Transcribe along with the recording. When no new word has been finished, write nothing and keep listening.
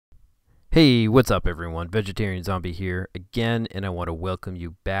Hey, what's up everyone? Vegetarian Zombie here again, and I want to welcome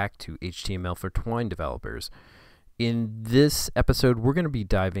you back to HTML for Twine developers. In this episode, we're going to be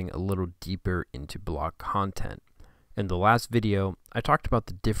diving a little deeper into block content. In the last video, I talked about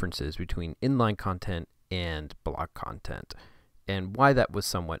the differences between inline content and block content, and why that was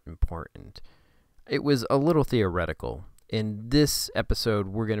somewhat important. It was a little theoretical. In this episode,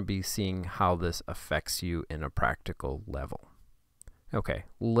 we're going to be seeing how this affects you in a practical level. Okay,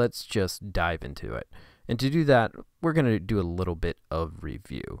 let's just dive into it. And to do that, we're going to do a little bit of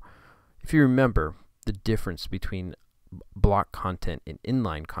review. If you remember, the difference between block content and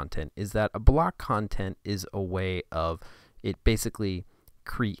inline content is that a block content is a way of, it basically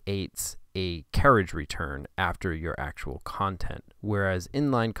creates a carriage return after your actual content. Whereas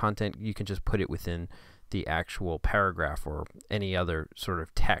inline content, you can just put it within the actual paragraph or any other sort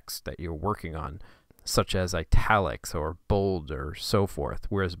of text that you're working on, such as italics or bold or so forth,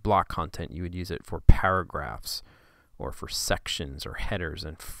 whereas block content you would use it for paragraphs or for sections or headers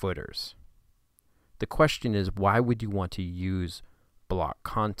and footers. The question is, why would you want to use block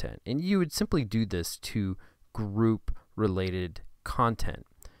content? And you would simply do this to group related content.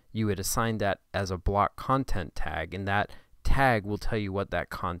 You would assign that as a block content tag, and that tag will tell you what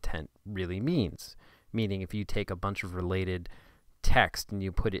that content really means. Meaning if you take a bunch of related text and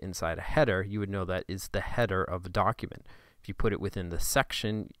you put it inside a header, you would know that is the header of a document. If you put it within the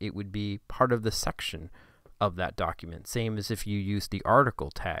section, it would be part of the section of that document. Same as if you use the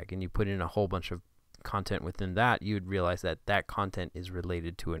article tag and you put in a whole bunch of content within that, you would realize that that content is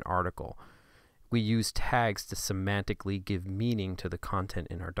related to an article. We use tags to semantically give meaning to the content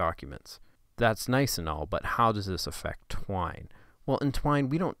in our documents. That's nice and all, but how does this affect Twine? Well, in Twine,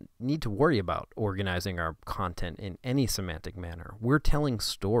 we don't need to worry about organizing our content in any semantic manner. We're telling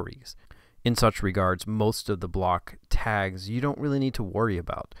stories. In such regards, most of the block tags you don't really need to worry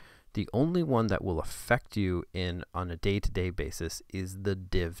about. The only one that will affect you on a day-to-day basis is the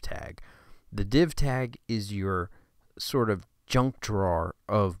div tag. The div tag is your sort of junk drawer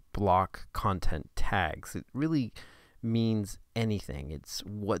of block content tags. It really means anything. It's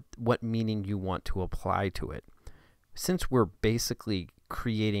what meaning you want to apply to it. Since we're basically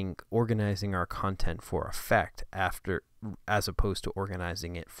organizing our content for effect as opposed to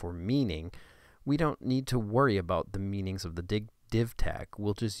organizing it for meaning, we don't need to worry about the meanings of the div tag.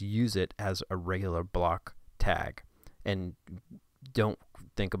 We'll just use it as a regular block tag and don't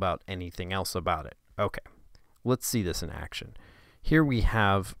think about anything else about it. Okay, let's see this in action. Here we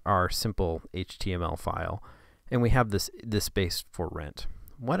have our simple HTML file, and we have this space for rent.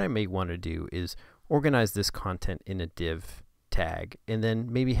 What I may want to do is organize this content in a div tag, and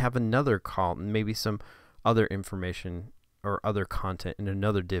then maybe have another column, maybe some other information or other content in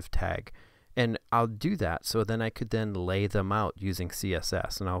another div tag. And I'll do that so then I could then lay them out using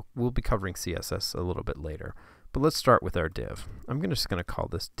CSS, and we'll be covering CSS a little bit later. But let's start with our div. I'm just going to call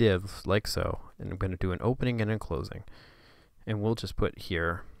this div like so, and I'm going to do an opening and a closing. And we'll just put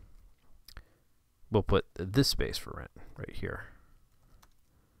here, we'll put this space for rent right here,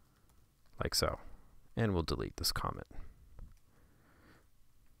 like so. And we'll delete this comment.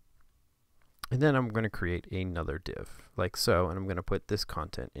 And then I'm going to create another div like so, and I'm going to put this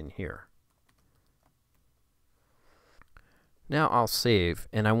content in here. Now I'll save,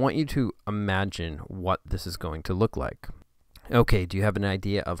 and I want you to imagine what this is going to look like. Okay, do you have an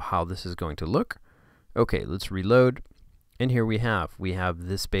idea of how this is going to look? Okay, let's reload. And here we have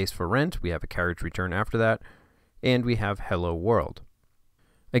this space for rent, we have a carriage return after that, and we have hello world.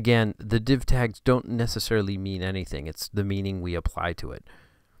 Again, the div tags don't necessarily mean anything. It's the meaning we apply to it.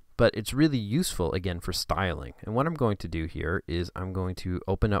 But it's really useful, again, for styling. And what I'm going to do here is I'm going to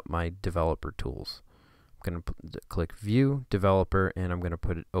open up my developer tools. I'm going to click View, Developer, and I'm going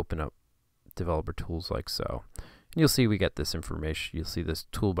to open up developer tools like so. And you'll see we get this information. You'll see this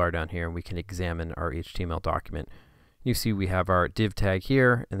toolbar down here, and we can examine our HTML document. You see we have our div tag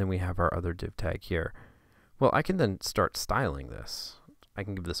here, and then we have our other div tag here. Well, I can then start styling this. I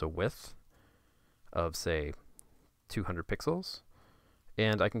can give this a width of, say, 200 pixels,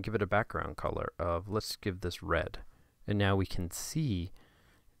 and I can give it a background color of, let's give this red. And now we can see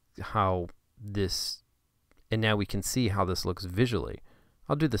how this, looks visually.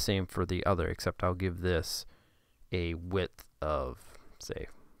 I'll do the same for the other, except I'll give this a width of, say,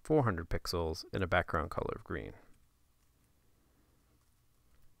 400 pixels and a background color of green.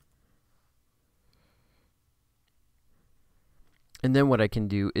 And then what I can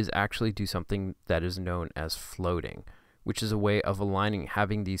do is actually do something that is known as floating, which is a way of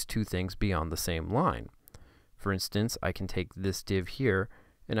having these two things be on the same line. For instance, I can take this div here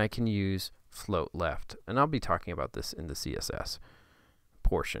and I can use float left, and I'll be talking about this in the CSS.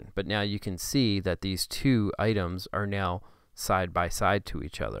 portion. But now you can see that these two items are now side by side to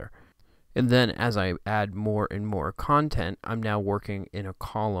each other. And then as I add more and more content, I'm now working in a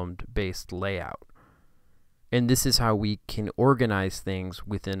column-based layout. And this is how we can organize things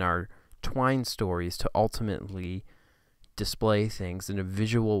within our Twine stories to ultimately display things in a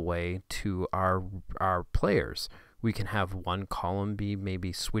visual way to our players. We can have one column be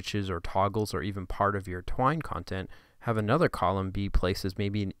maybe switches or toggles or even part of your Twine content, have another column be places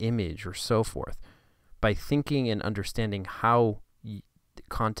maybe an image or so forth. By thinking and understanding how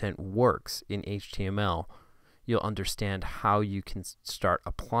content works in HTML, you'll understand how you can start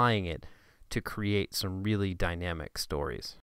applying it to create some really dynamic stories.